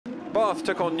Bath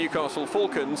took on Newcastle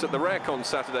Falcons at the Rec on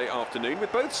Saturday afternoon,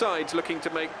 with both sides looking to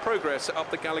make progress up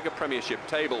the Gallagher Premiership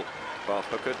table. Bath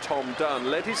hooker Tom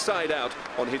Dunn led his side out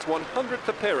on his 100th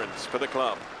appearance for the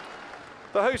club.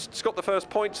 The hosts got the first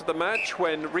points of the match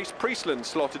when Rhys Priestland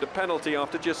slotted a penalty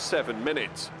after just 7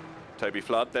 minutes. Toby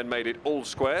Flood then made it all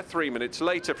square 3 minutes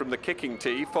later from the kicking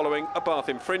tee following a Bath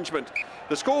infringement.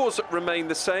 The scores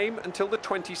remained the same until the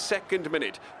 22nd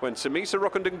minute when Samisa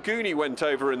Rokondanguni went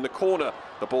over in the corner.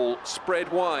 The ball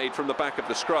spread wide from the back of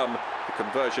the scrum. The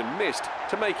conversion missed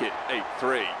to make it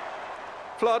 8-3.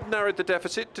 Flood narrowed the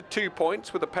deficit to 2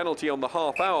 points with a penalty on the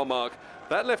half-hour mark.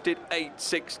 That left it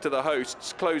 8-6 to the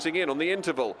hosts, closing in on the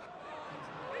interval.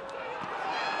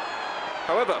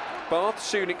 However, Bath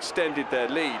soon extended their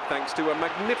lead thanks to a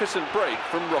magnificent break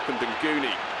from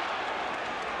Rokondanguni.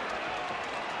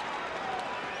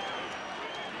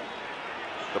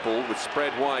 The ball was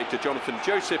spread wide to Jonathan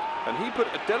Joseph, and he put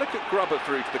a delicate grubber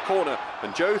through to the corner,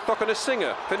 and Joe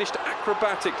Thokanasinger finished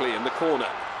acrobatically in the corner.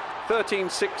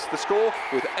 13-6 the score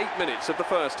with 8 minutes of the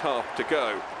first half to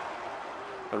go.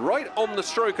 And right on the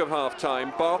stroke of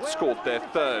half-time, Bath scored their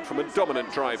third from a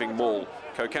dominant driving maul.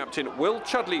 Co-captain Will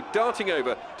Chudley darting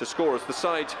over to score as the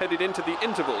sides headed into the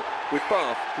interval, with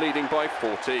Bath leading by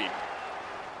 14.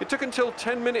 It took until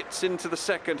 10 minutes into the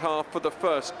second half for the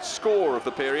first score of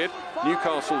the period.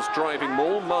 Newcastle's driving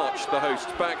maul marched the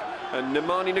hosts back, and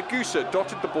Nemani Nagusa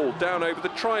dotted the ball down over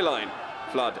the try line.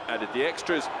 Flood added the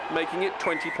extras, making it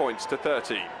 20 points to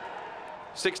 30.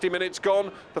 60 minutes gone,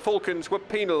 the Falcons were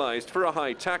penalised for a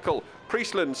high tackle,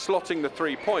 Priestland slotting the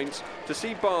 3 points to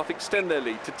see Bath extend their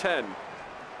lead to 10.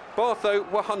 Bath, though,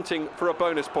 were hunting for a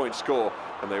bonus point score,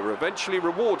 and they were eventually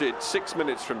rewarded 6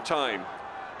 minutes from time.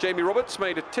 Jamie Roberts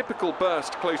made a typical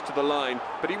burst close to the line,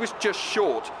 but he was just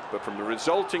short. But from the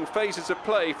resulting phases of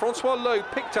play, Francois Lowe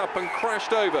picked up and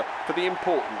crashed over for the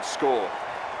important score.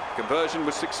 The conversion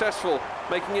was successful,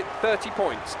 making it 30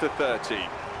 points to 30.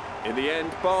 In the end,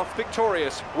 Bath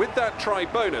victorious with that try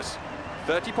bonus.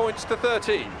 30 points to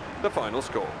 13, the final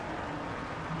score.